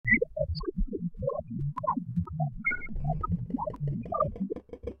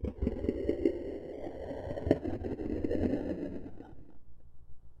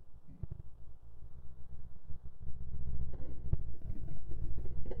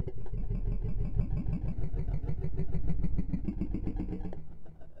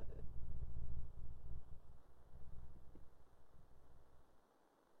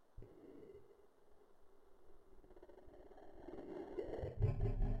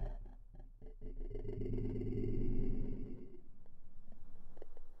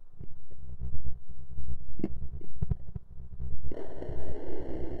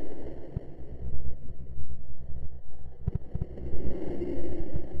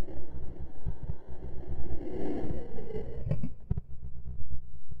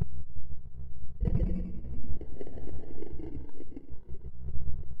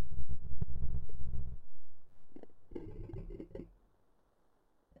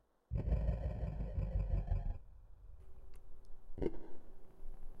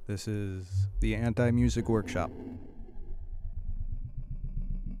This is the Anti-Music Workshop.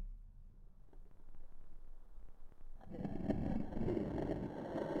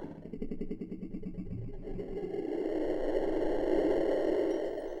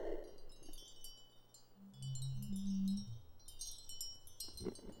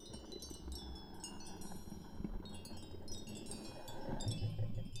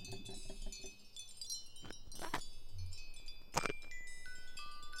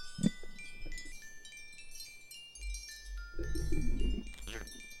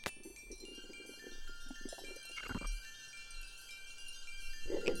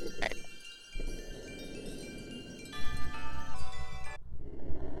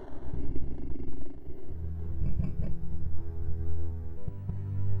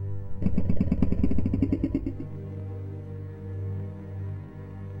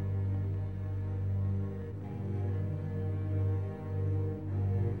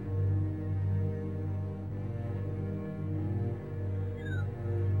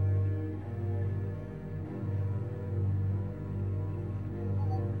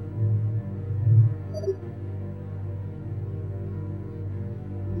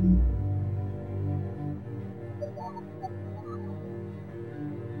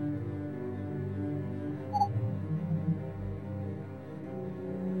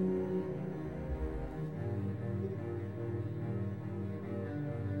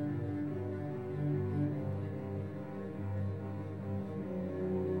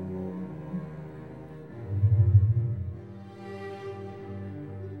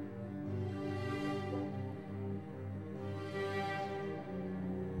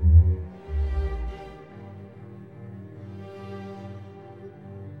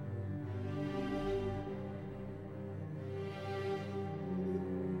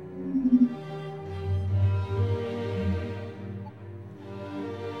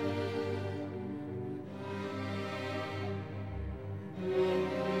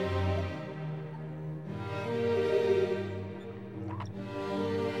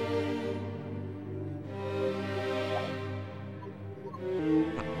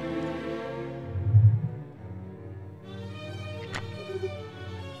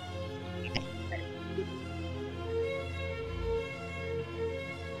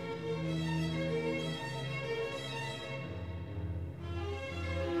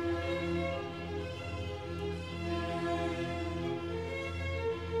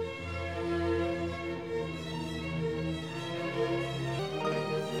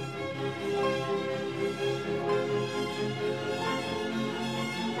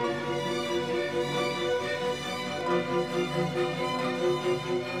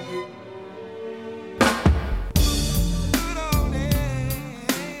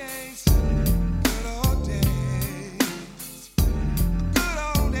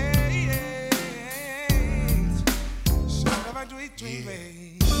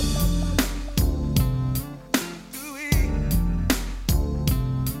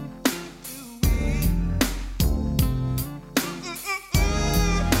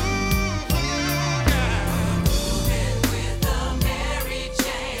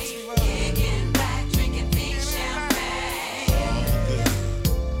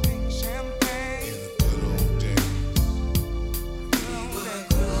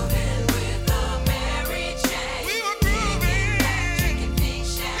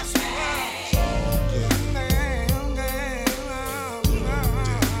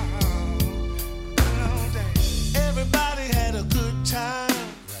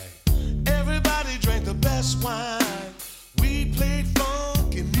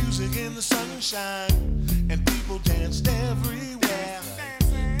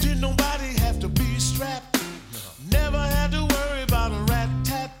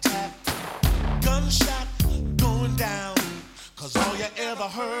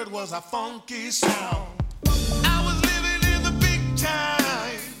 A funky sound. I was living in the big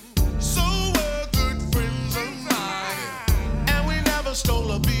time, so were good friends of mine, and we never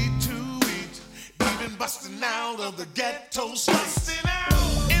stole a beat to eat, even busting out of the ghetto streets.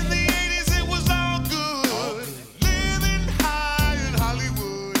 In the 80s it was all good, living high in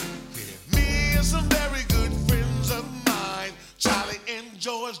Hollywood. Me and some very good friends of mine, Charlie and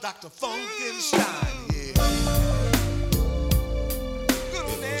George, Dr. Funkenstein. Yeah.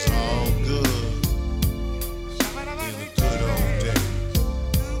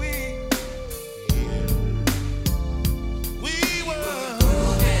 We were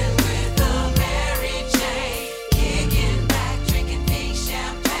moving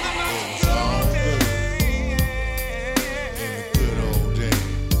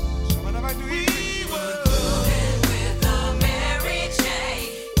with a Mary J.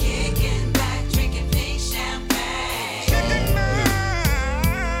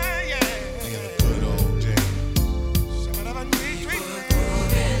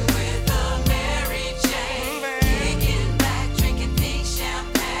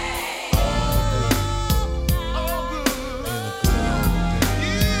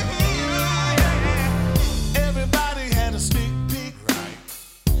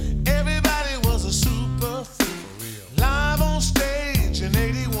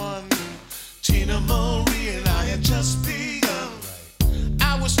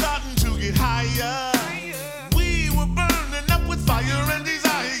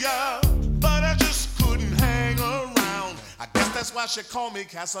 That's why she called me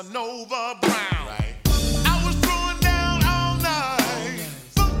Casanova Brown. Right. I was throwing down all night.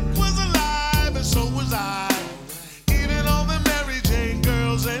 Funk was alive and so was I. Even all the Mary Jane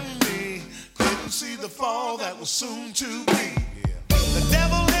girls and me couldn't see the fall that was soon to be. The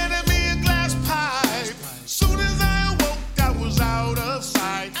devil handed me a glass pipe. Soon as I awoke, I was out of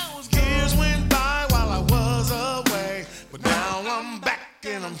sight. Years went by while I was away, but now I'm back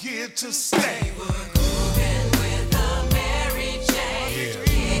and I'm here to stay. We were grooving with a Mary Jane,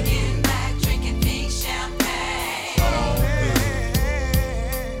 kicking back, drinking pink champagne. Oh,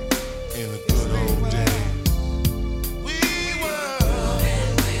 in the good old days, we were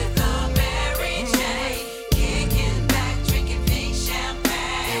Grooving with a Mary Jane, kicking back, drinking pink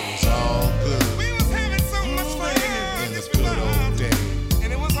champagne. It was all good. We was having so much fun In the good old days.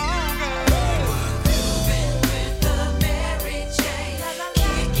 and it was all good. Grooving with a Mary Jane,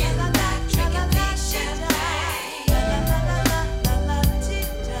 kicking back, drinking pink champagne.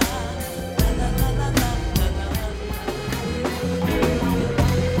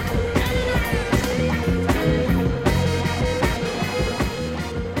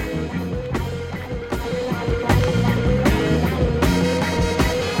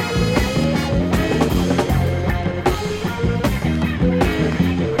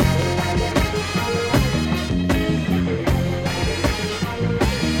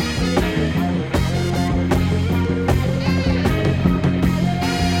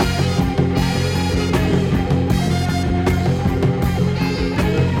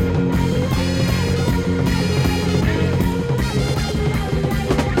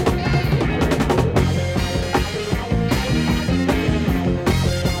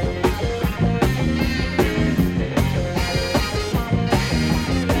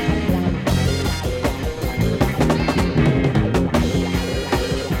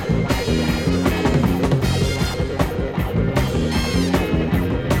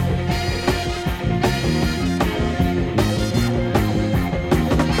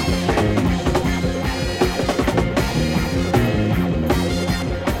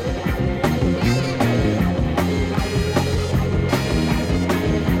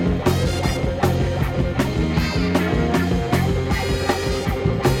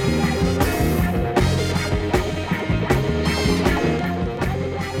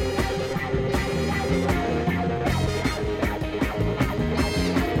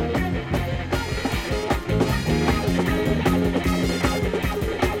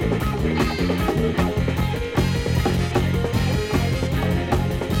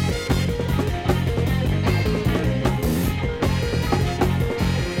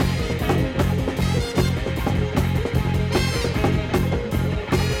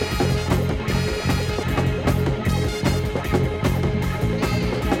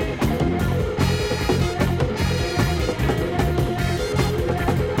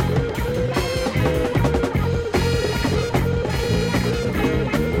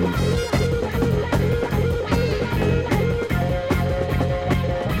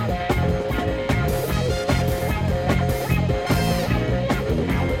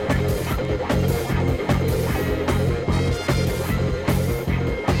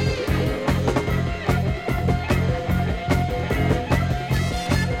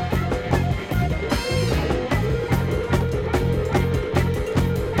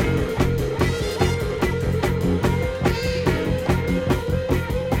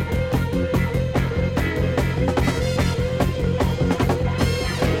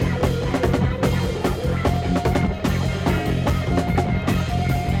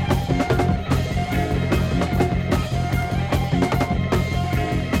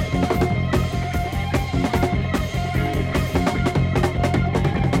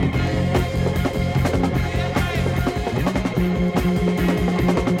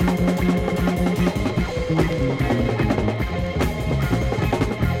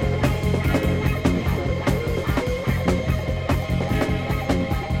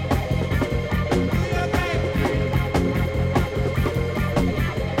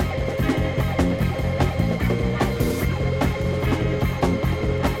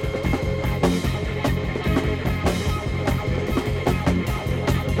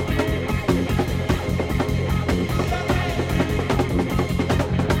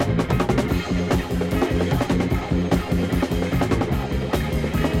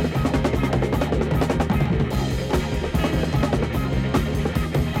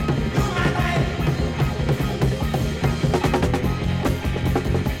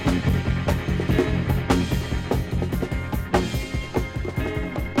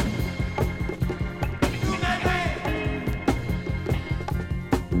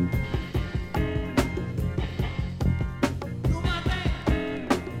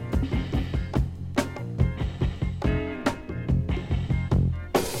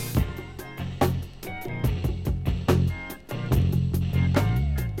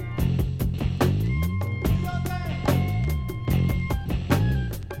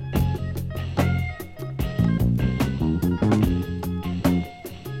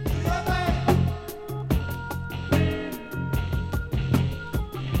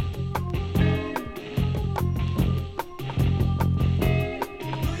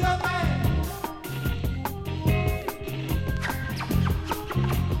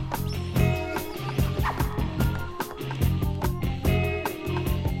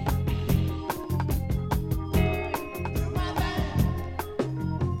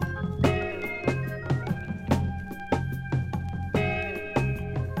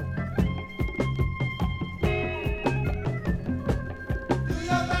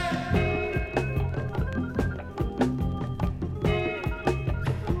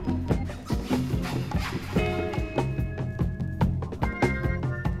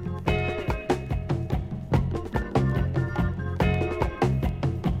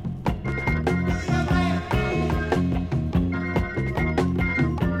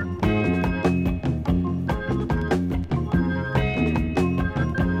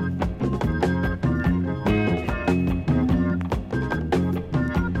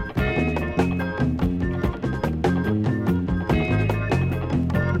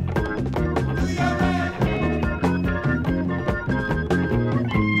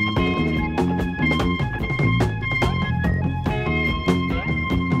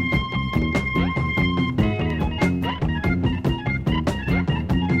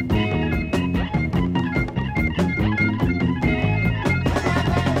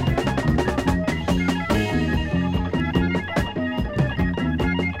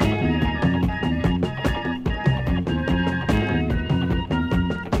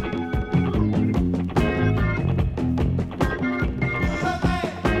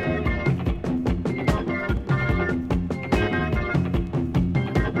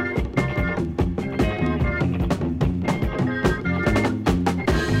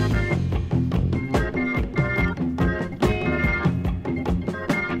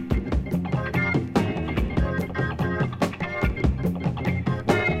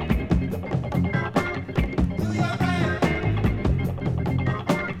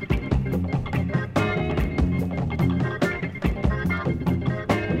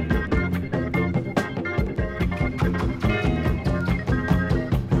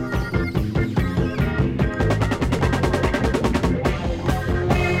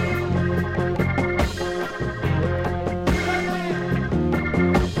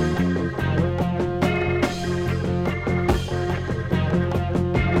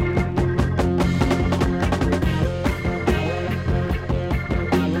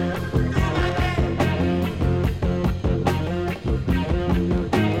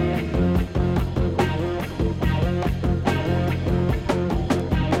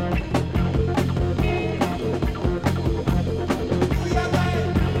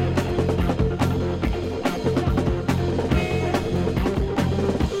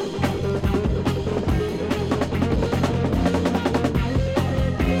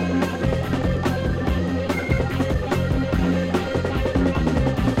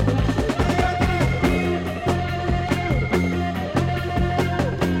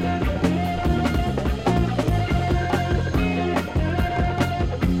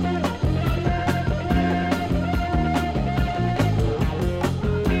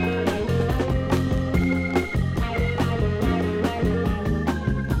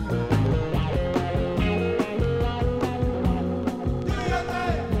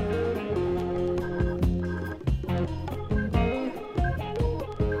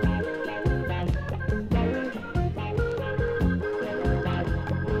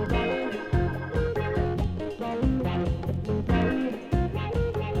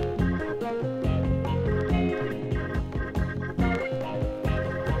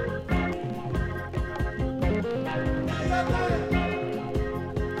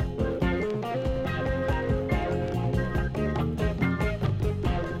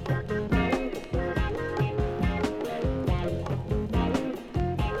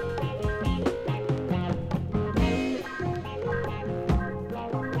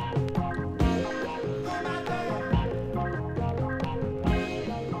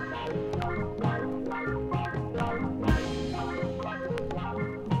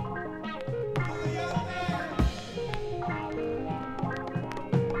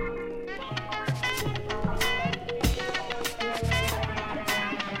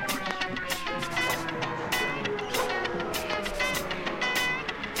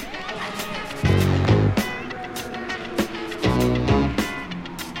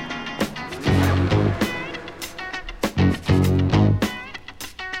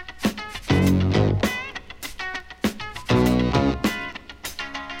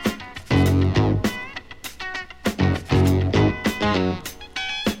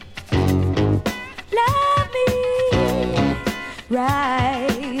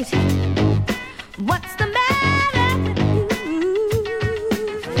 tight. What's the matter with you?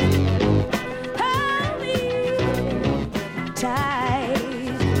 Hold me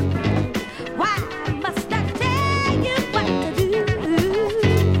tight. Why must I tell you what to do?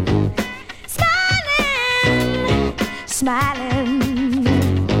 Smiling, smiling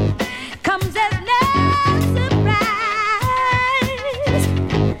comes as no surprise.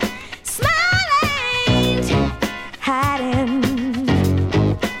 Smiling, hiding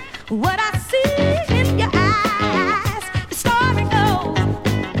what I see in your eyes. The story goes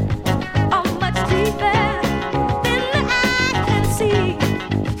on much deeper than the eye can see.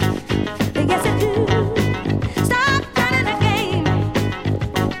 Yes, it do. Stop running the game.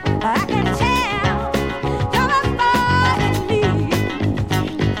 I can tell you're avoiding me.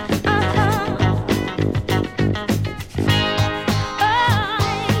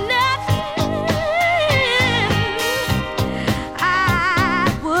 Nothing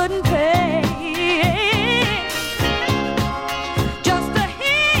I wouldn't pay just to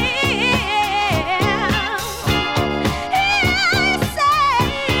hear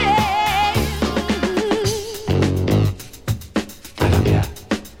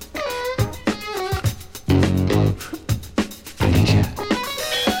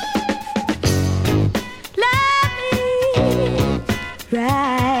love me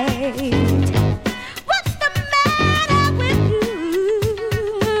right. What's the matter with you?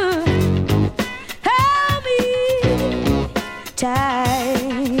 Hold me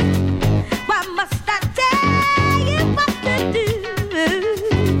tight. Why must I tell you what to do?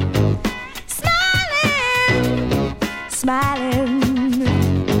 Smiling, smiling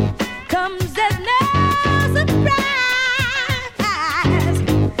comes as no surprise.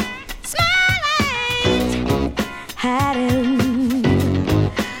 Smiling, hiding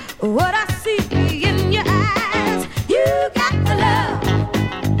what I see in your eyes. You got the love,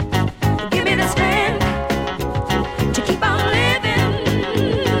 give me the strength to keep on living.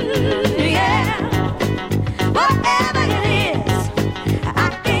 Yeah, whatever it is, I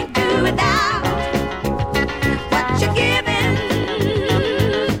can't do without what you're giving.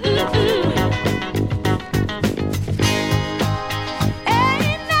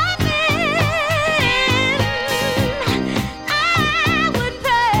 Ain't nothing I would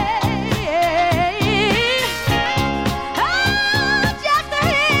pay. Oh, just to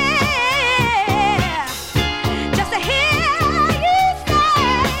hear you say,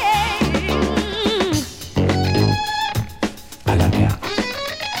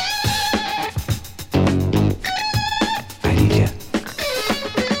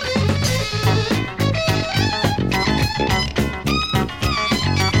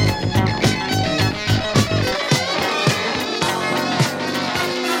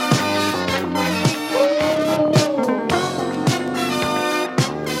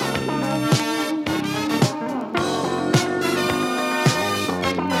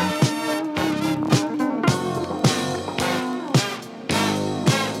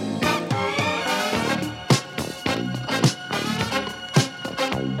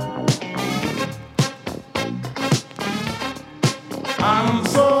 I'm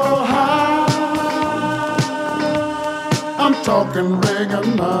so high. I'm talking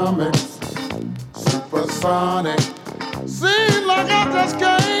Reaganomics, supersonic. Seems like I just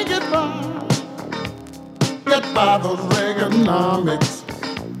can't get by those Reaganomics.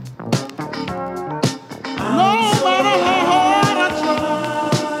 No matter how hard I try,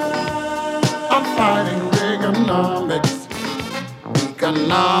 I'm fighting Reaganomics,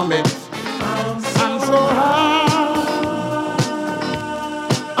 economics. I'm so high.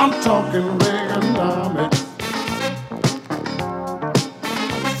 I'm talking Reaganomics.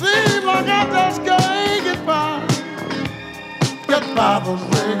 Seems like I just can't get by those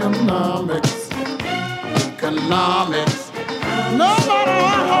Reaganomics, economics. No matter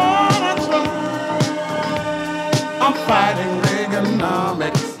how hard I try, I'm fighting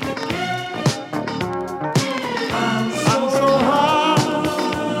Reaganomics. I'm so high.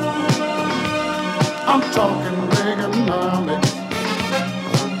 I'm talking Reaganomics.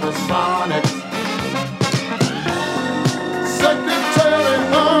 Sonics. Secretary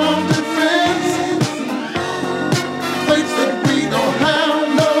of Defense thinks that we don't have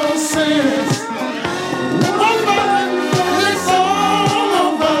no sense. One man is all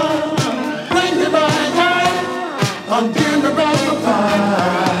over. Bring me back home and give me back the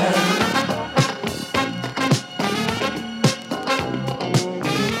pie.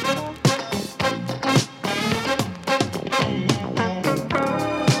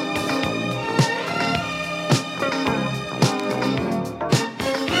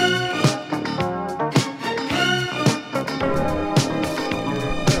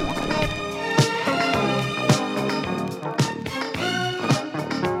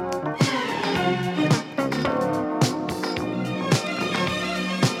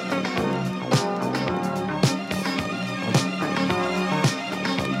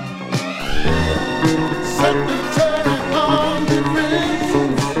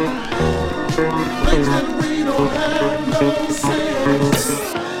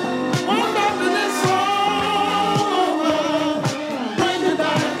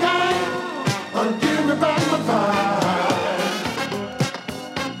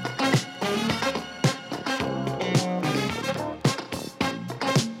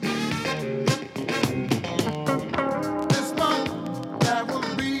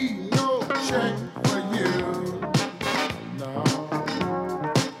 check for you. No,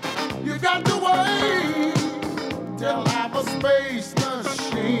 you got to wait till hyperspace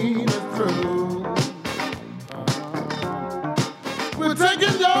machine is through. We're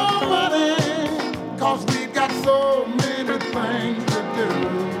taking your money, 'cause we've got so many things to do.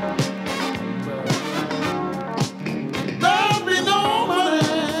 There'll be no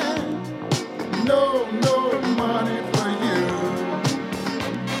money, no money for you.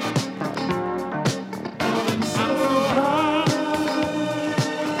 So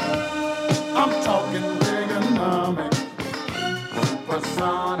I'm talking Reaganomics,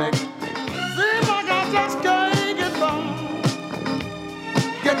 supersonic. Seems like I just can't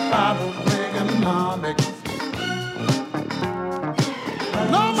get by with Reaganomics.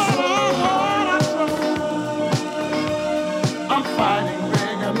 No matter how hard I try, I'm fighting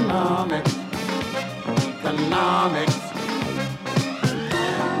Reaganomics, economics.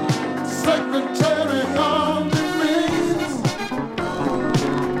 Secretary of Defense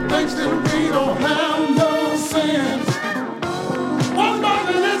thinks that we don't have no sense. One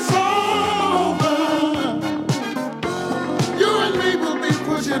morning it's all over, you and me will be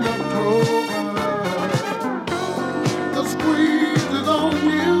pushing up over. The squeeze is on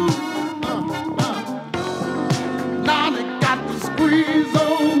you. Now they got the squeeze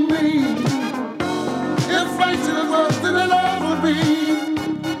on me. Inflation is worse than it ever be.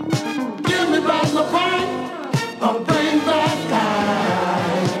 Give me back the fight, or bring back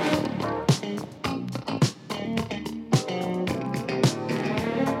time.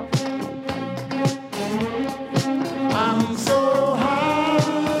 I'm so high,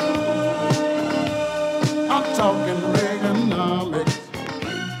 I'm talking Reaganomics,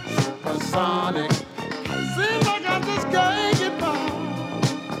 supersonic. Seems like I just can't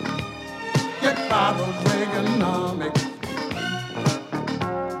get by with Reaganomics.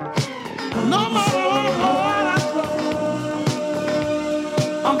 No matter how hard I try,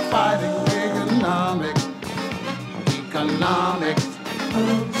 I'm fighting Reaganomics, economics.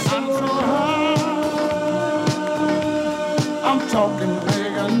 I'm so high, I'm talking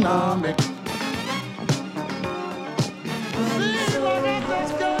Reaganomics. Seems like I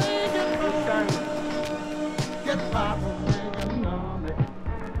just can't get by with Reaganomics,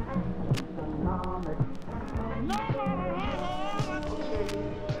 economics. No matter how hard I try.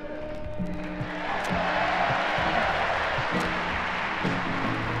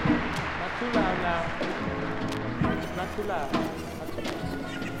 Not too loud now. Not too loud.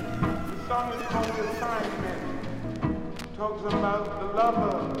 The song is called Assignment. Talks about the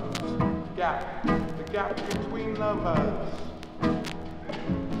lovers gap, the gap between lovers,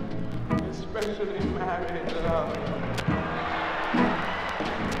 especially married love.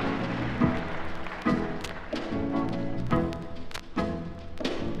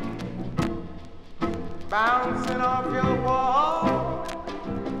 Bouncing off your wall,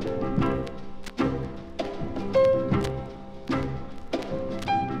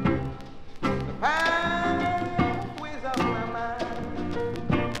 the pathways of my mind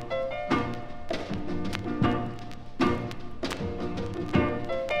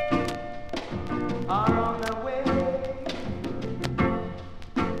are on the way.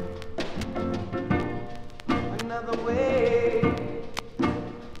 Another way.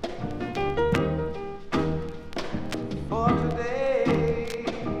 For today,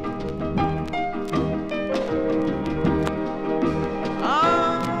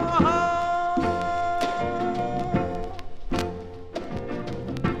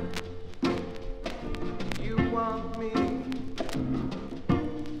 you want me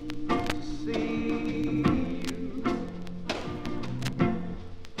to see you.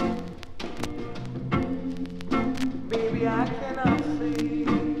 Baby, I cannot see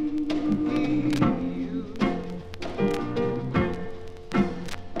you.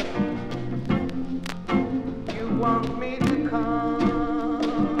 You want me to come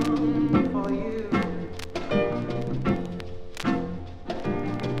for you.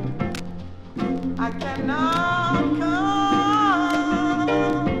 I cannot come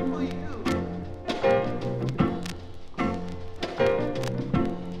for you.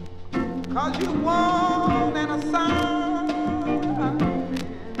 'Cause you want an assignment.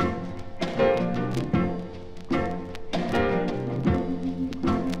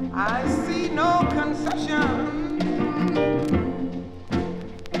 I see no concession.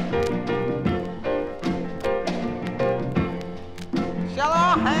 Shall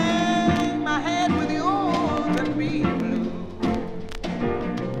I hang my head with yours and be blue?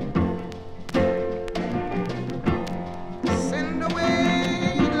 Send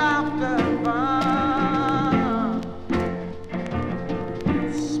away laughter fun.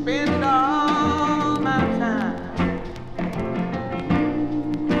 Spend all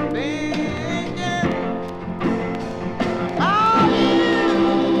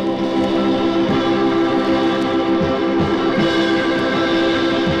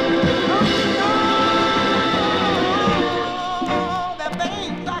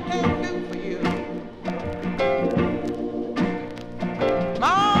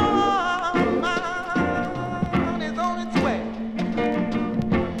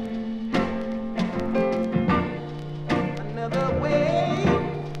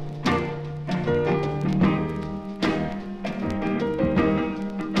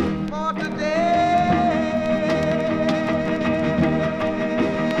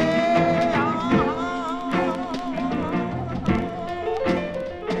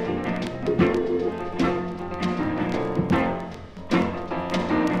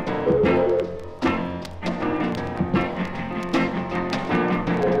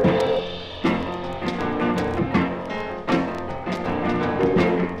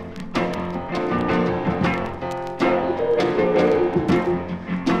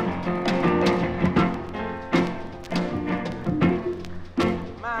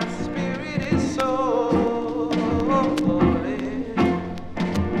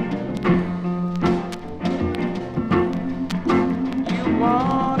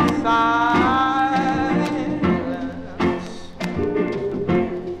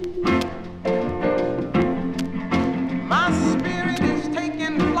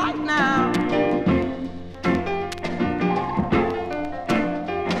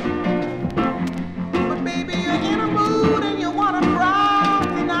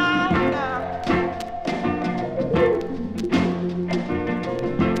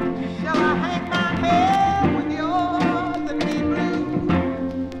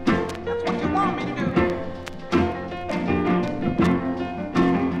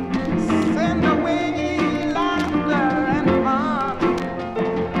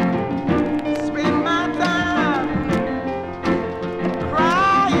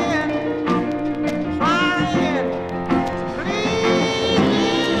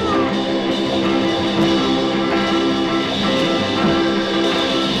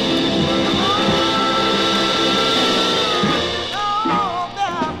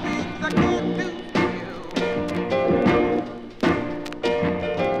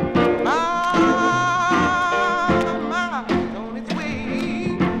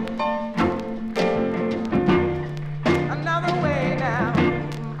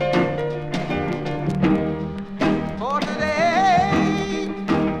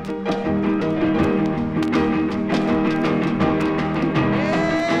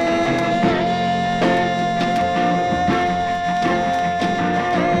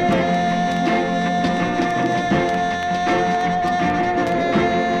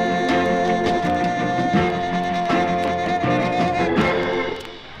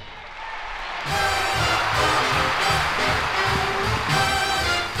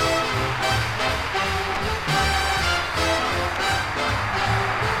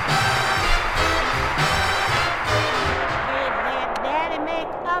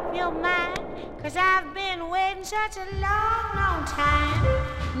such a long, long time.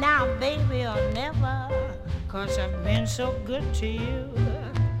 Now, baby, or never, 'cause I've been so good to you.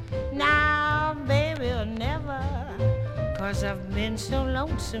 Now, baby, or never, 'cause I've been so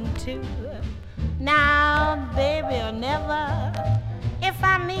lonesome too. Now, baby, or never, if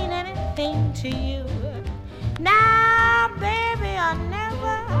I mean anything to you. Now, baby, or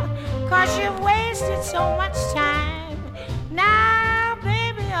never, 'cause you've wasted so much time. Now,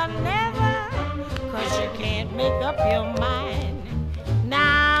 baby, or never, 'cause you can't make up your mind.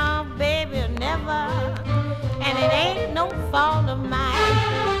 Now, baby, or never, and it ain't no fault of mine.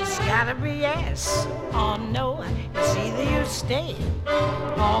 It's gotta be yes or no. It's either you stay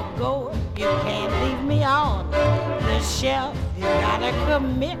or go. You can't leave me on the shelf. You gotta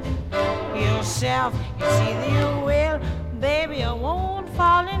commit yourself. It's either you will, baby, or won't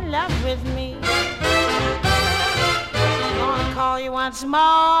fall in love with me. I'm gonna call you once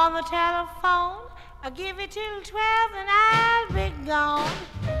more on the telephone. I'll give you till 12 and I'll be gone.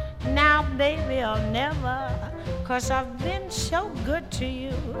 Now, baby, or never, 'cause I've been so good to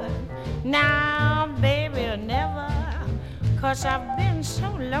you. Now, baby, or never, 'cause I've been so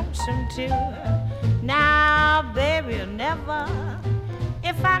lonesome too. Now, baby, or never,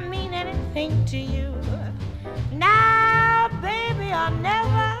 if I mean anything to you. Now, baby, or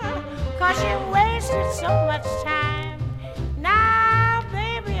never, 'cause you wasted so much time. Now,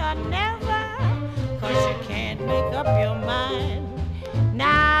 baby, or never, 'cause you can't make up your mind.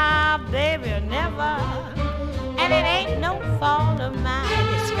 Now, baby, or never, and it ain't no fault of mine.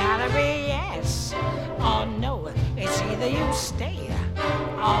 It's gotta be yes or no. It's either you stay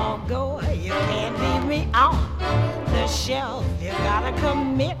or go. You can't leave me on the shelf. You gotta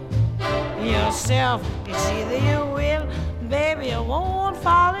commit yourself. It's either you will, baby, or won't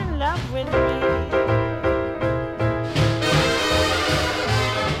fall in love with me.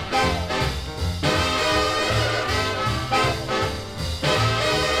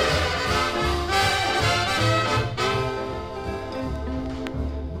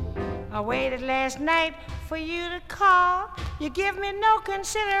 I waited last night for you to call. You give me no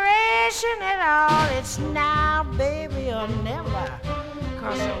consideration at all. It's now, baby, or never,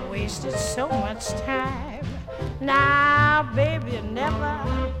 'cause I wasted so much time. Now, baby, or never,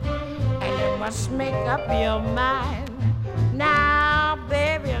 and you must make up your mind. Now,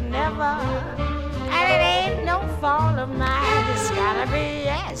 baby, or never, and it ain't no fault of mine. It's gotta be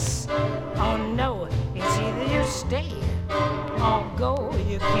yes or no. It's either you stay or go.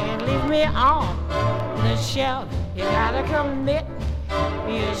 You can't leave me on the shelf. You gotta commit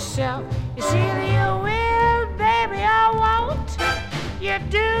yourself. It's either you will, baby, or won't. You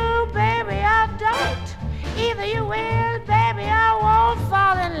do, baby, or don't. Either you will, baby, or won't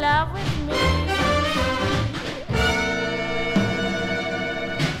fall in love with me.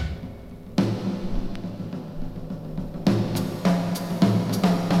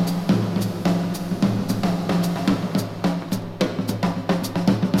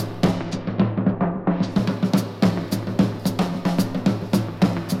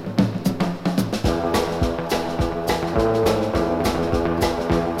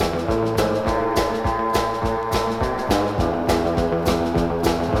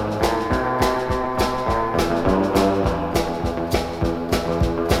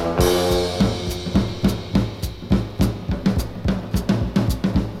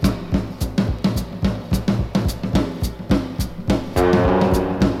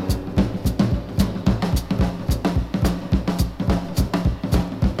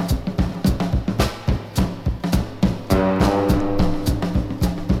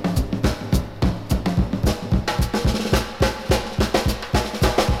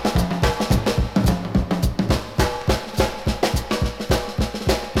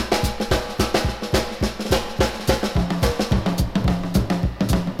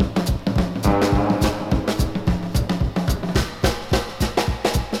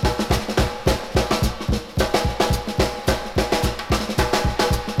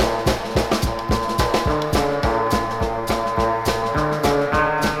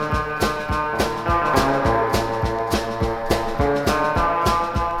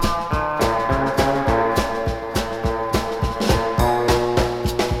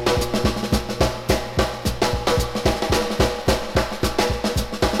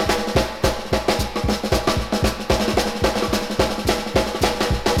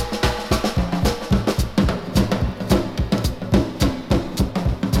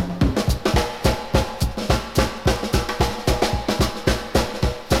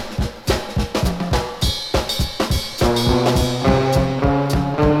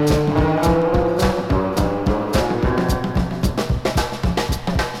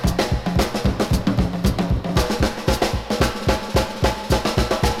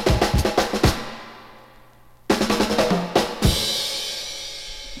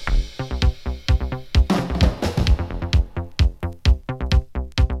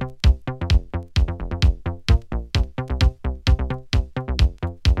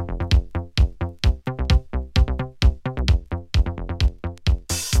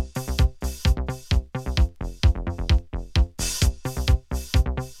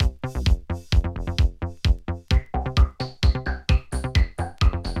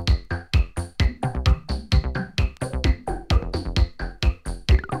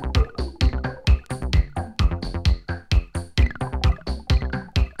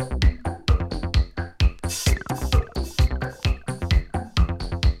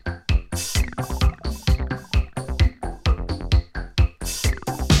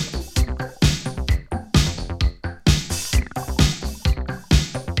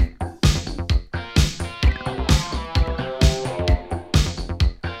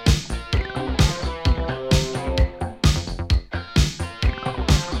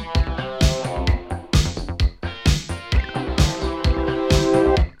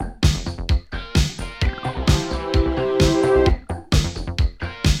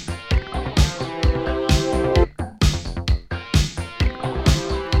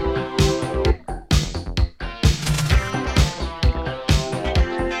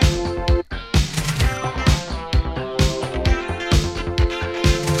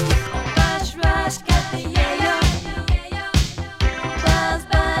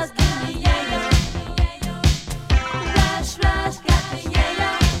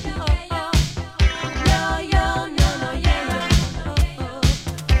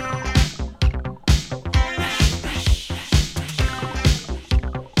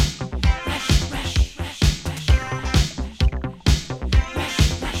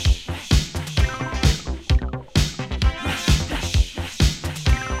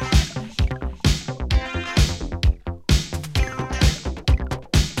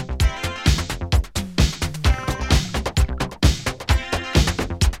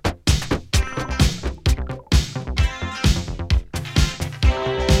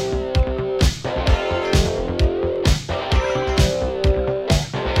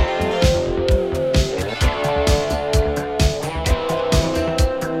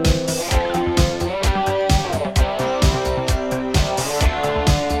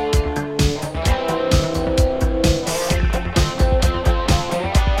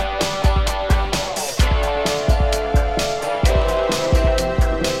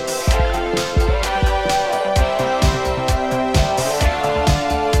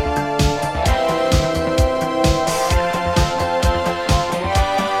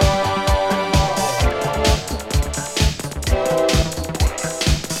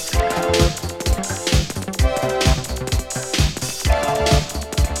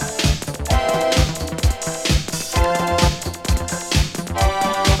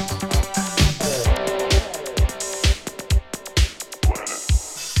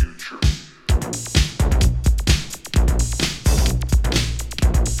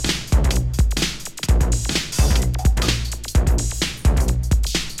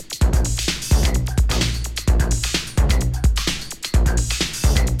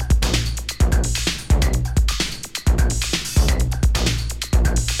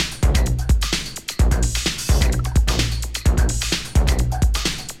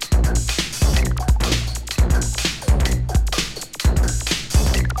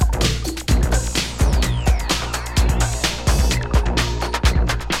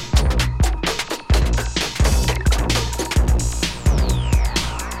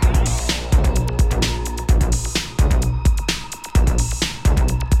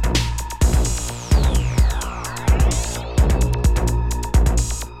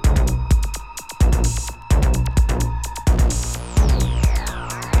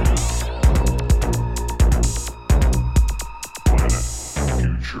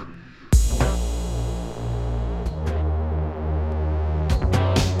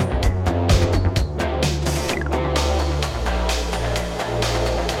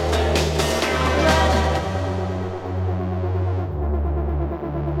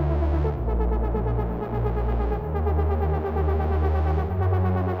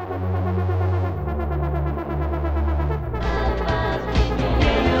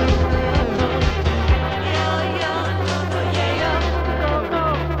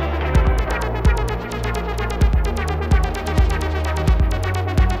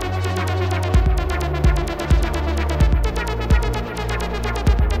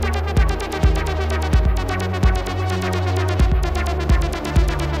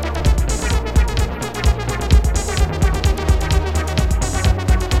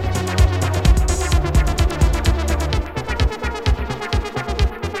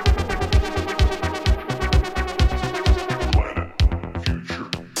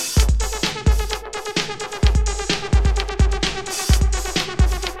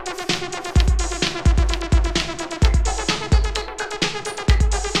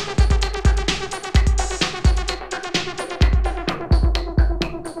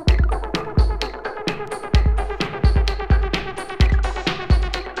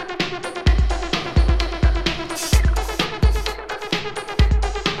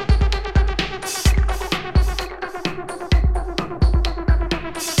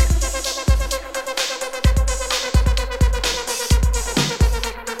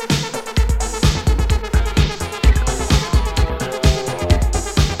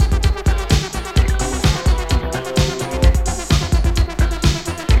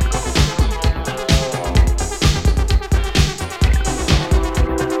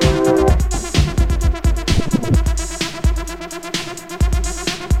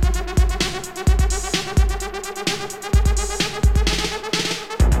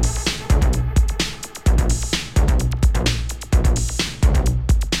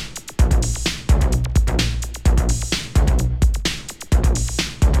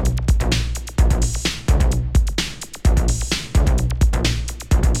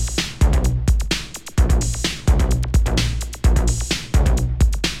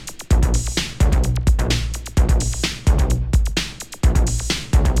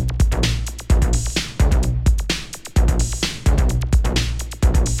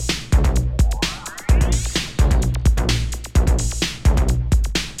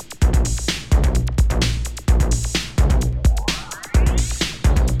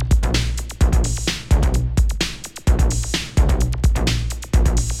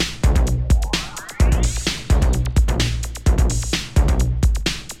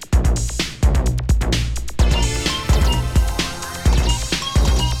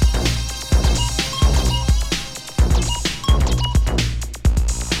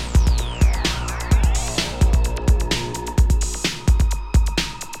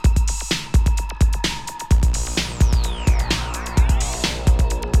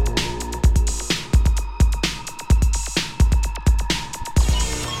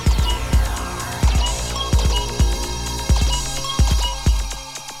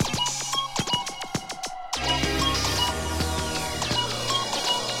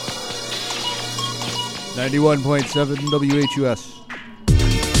 91.7 WHUS.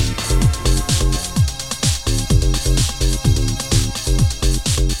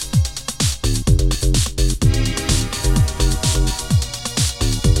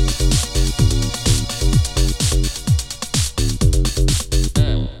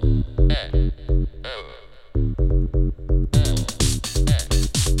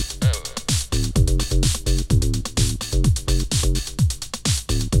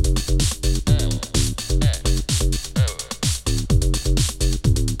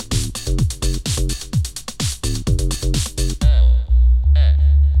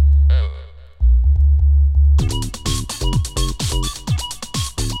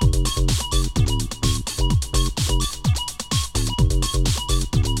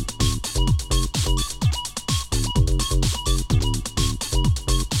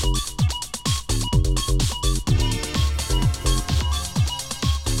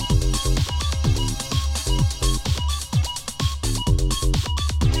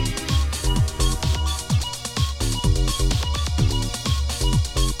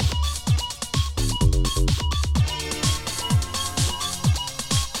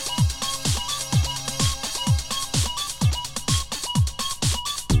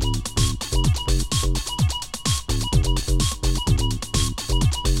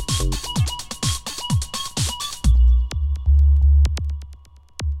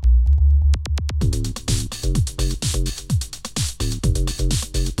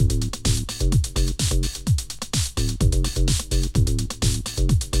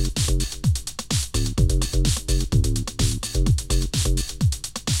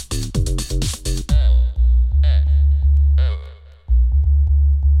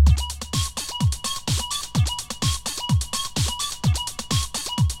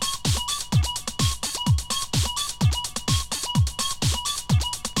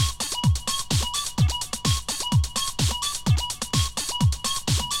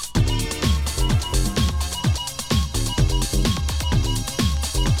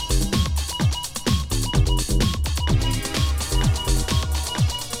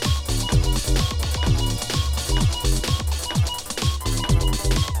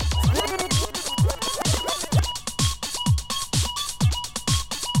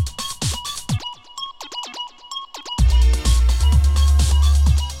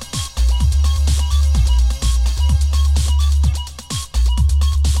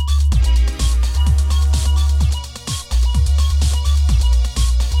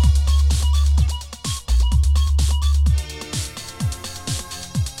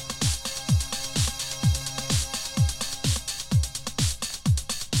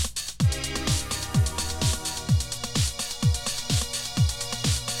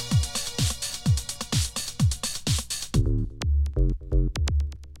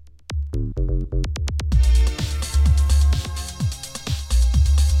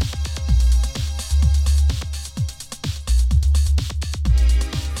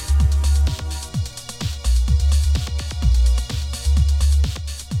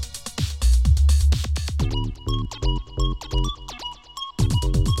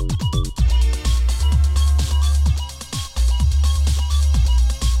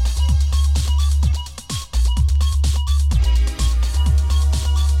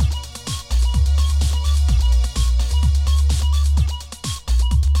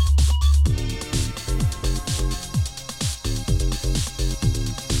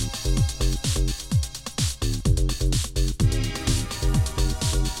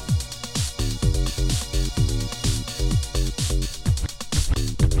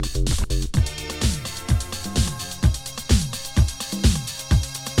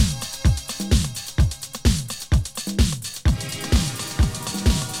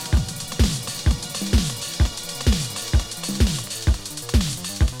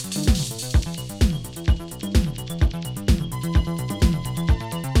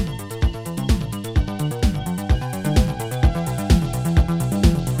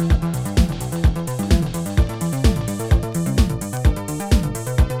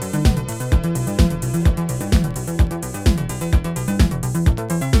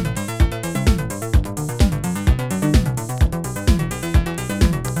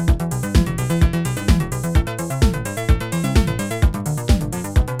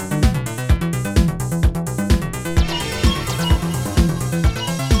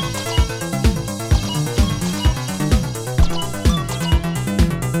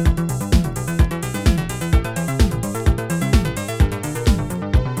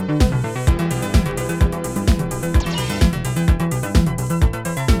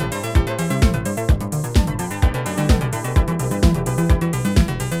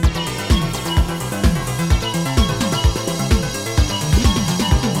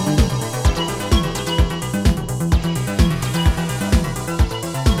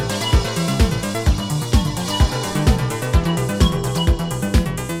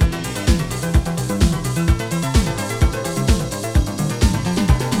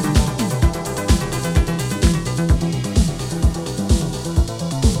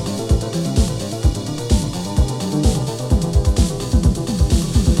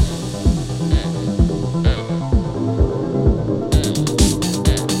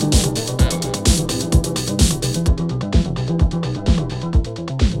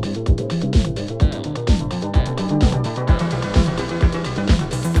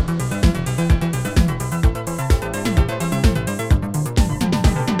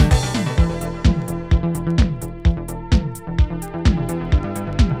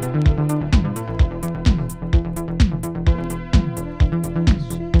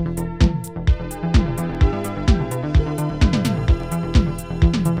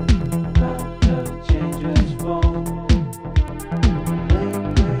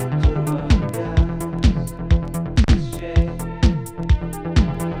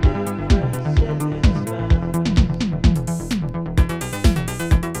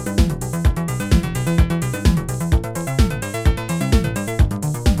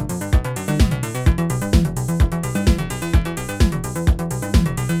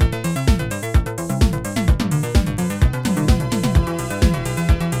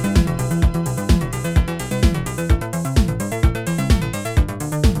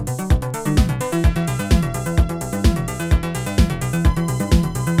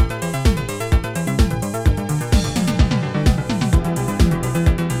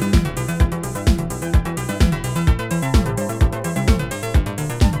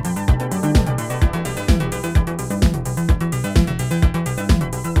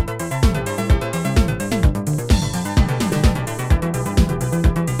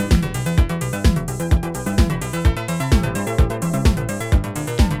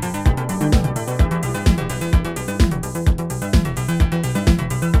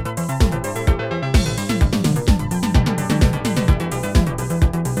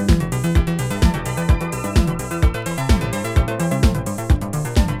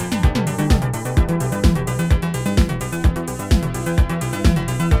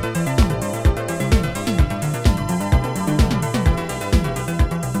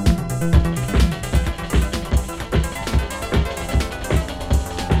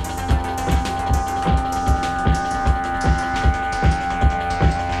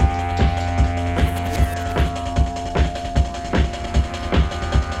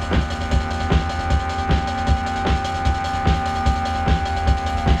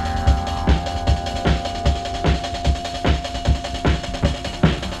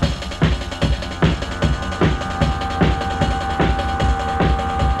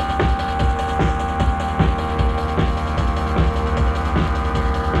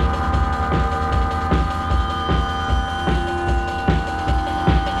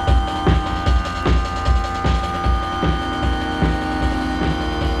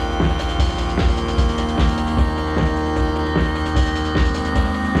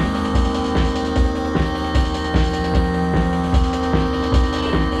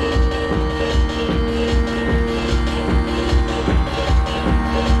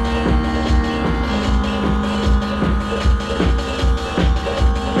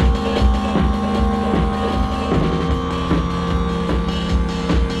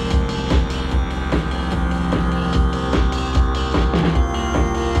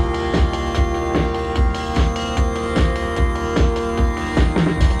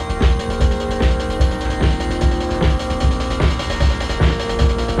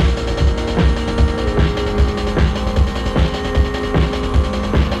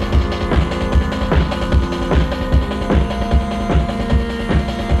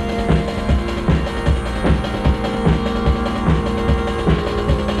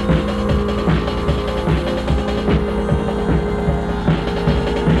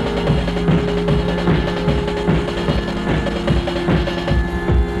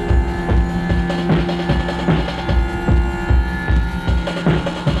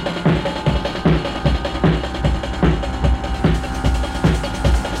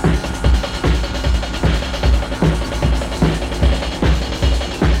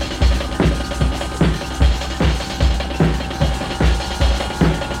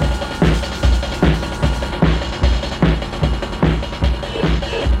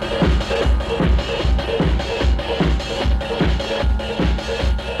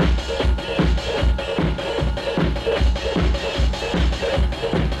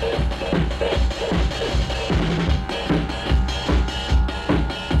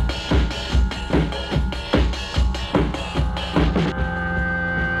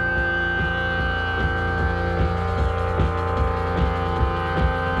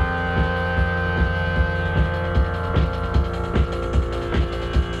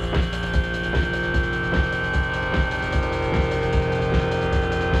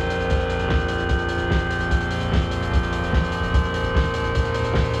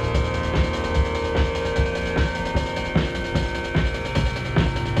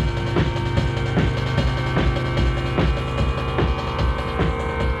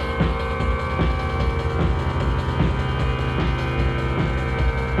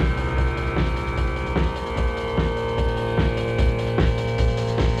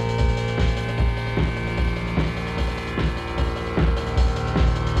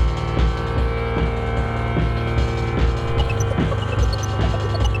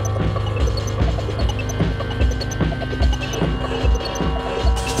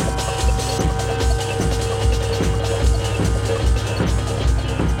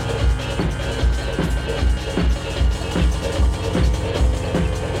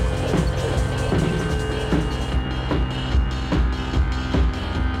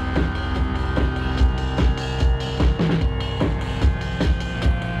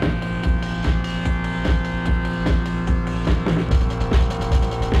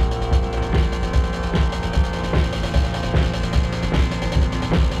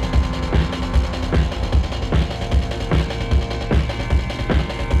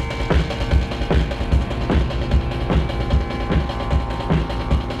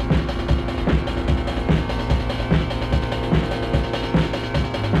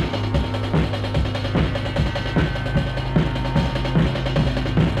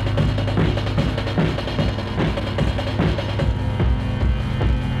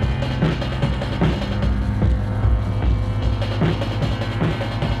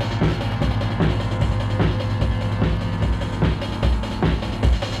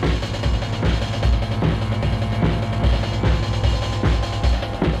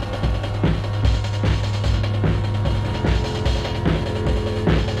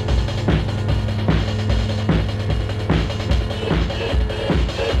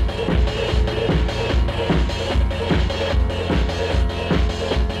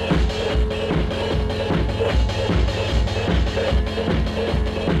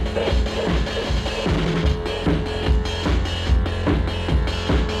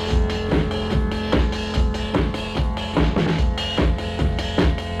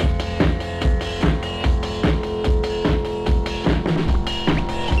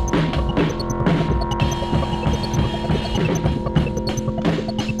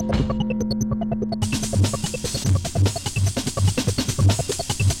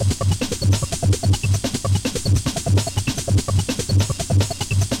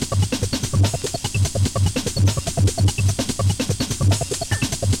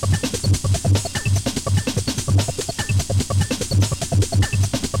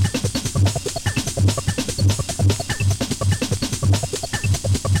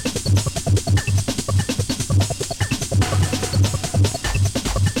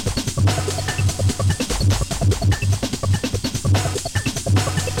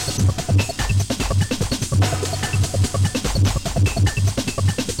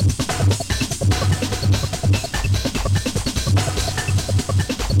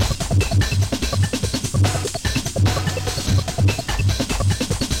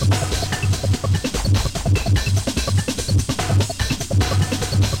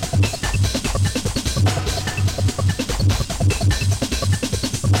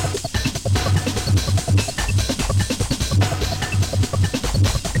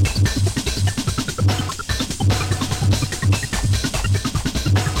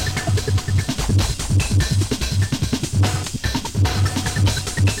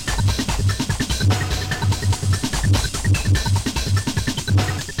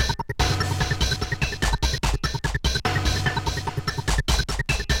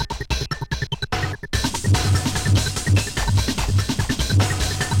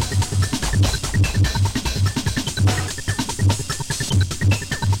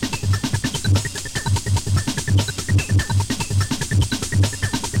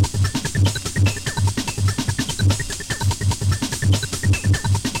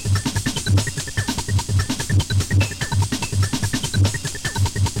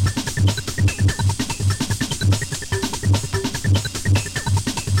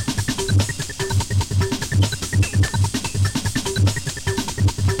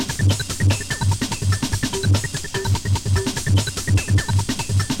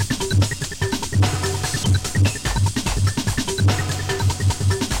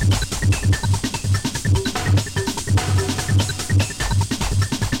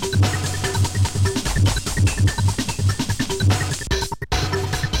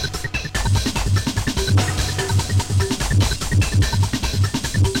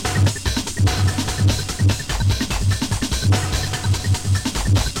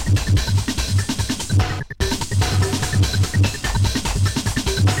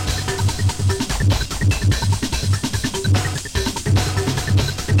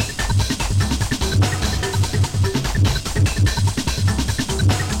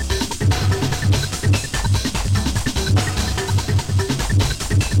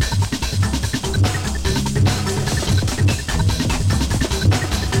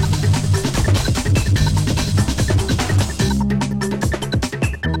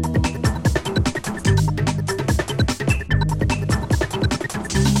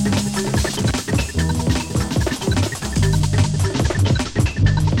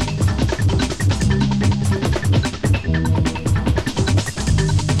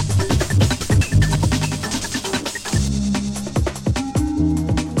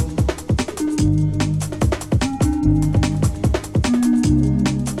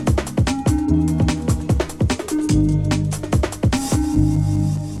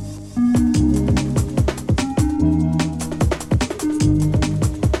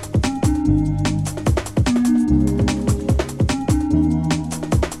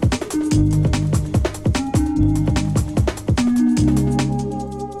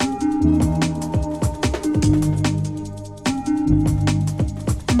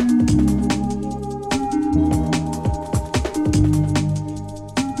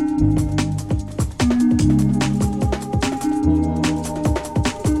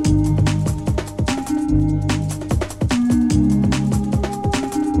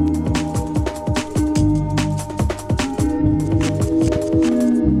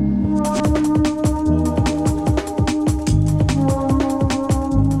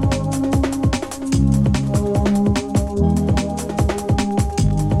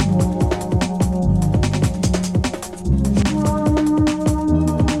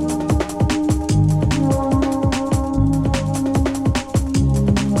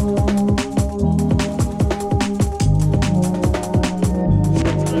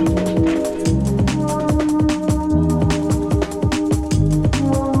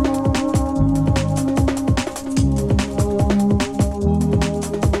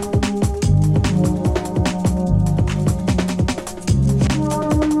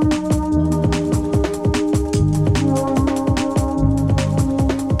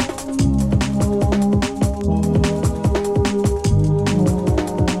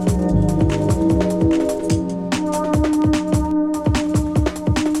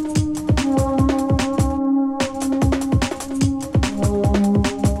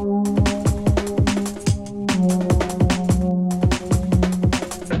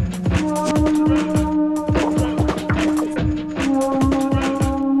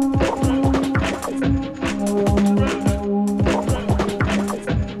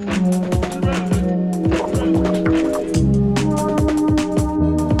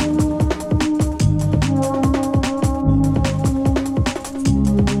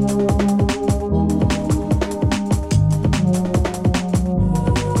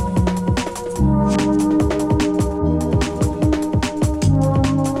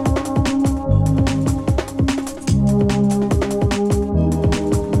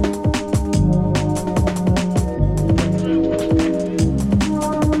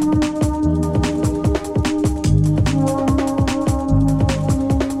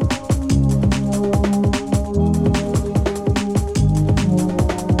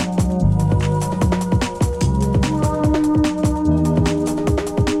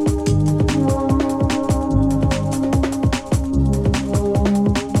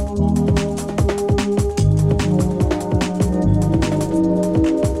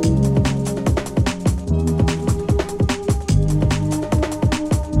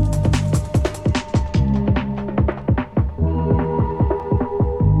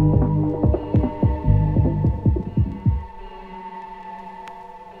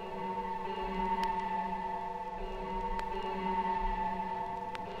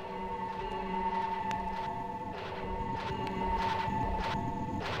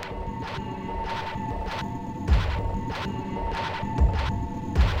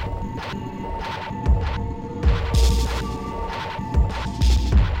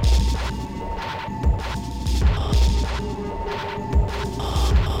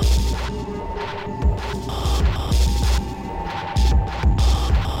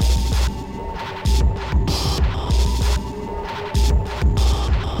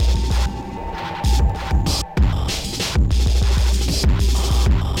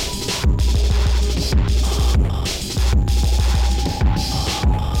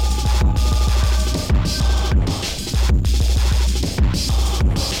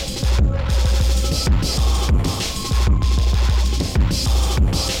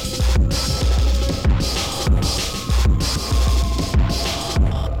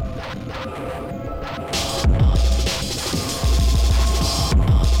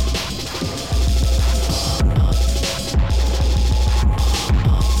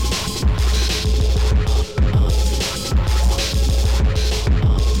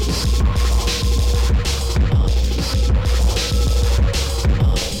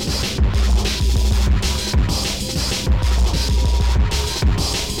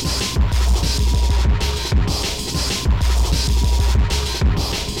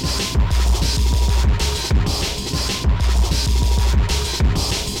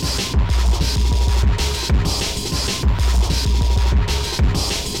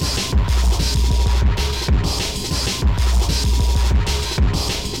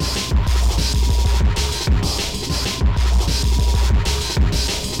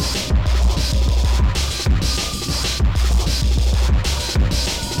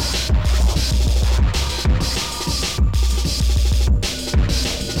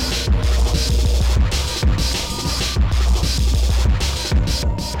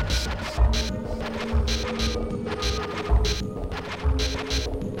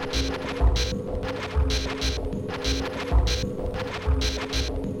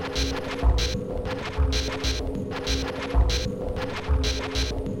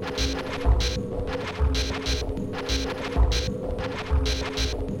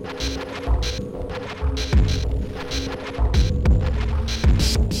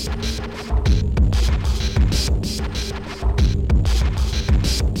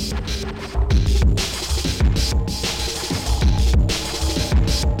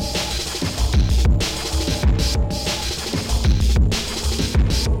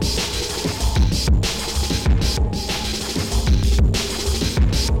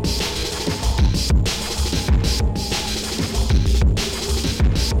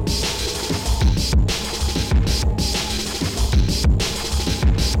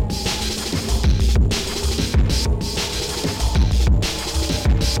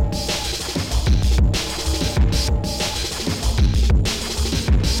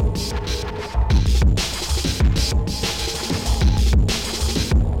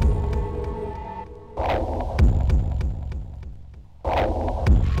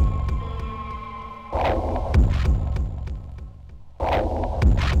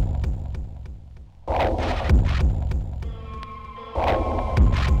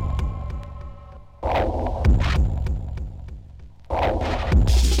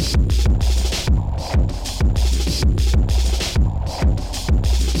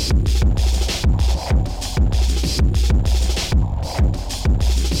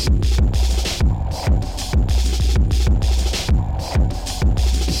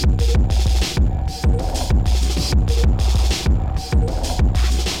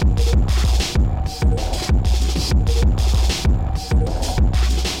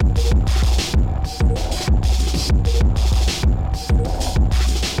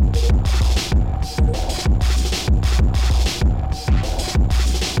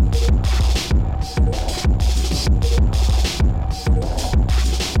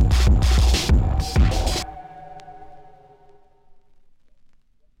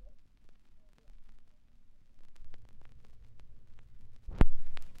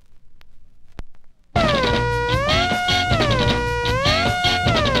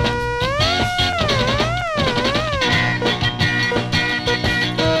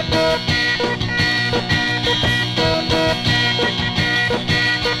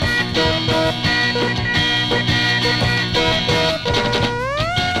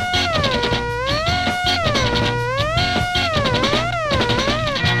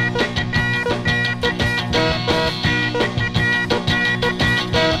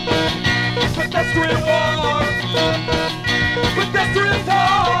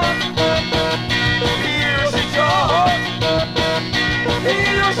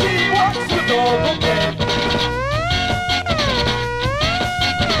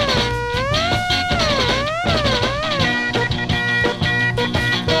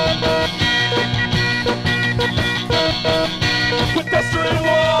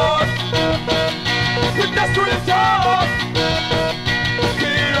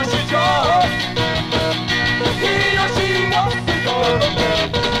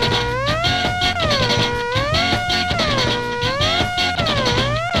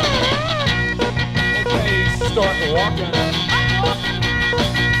 start walking.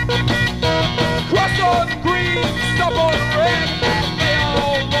 Cross on green, stop on red.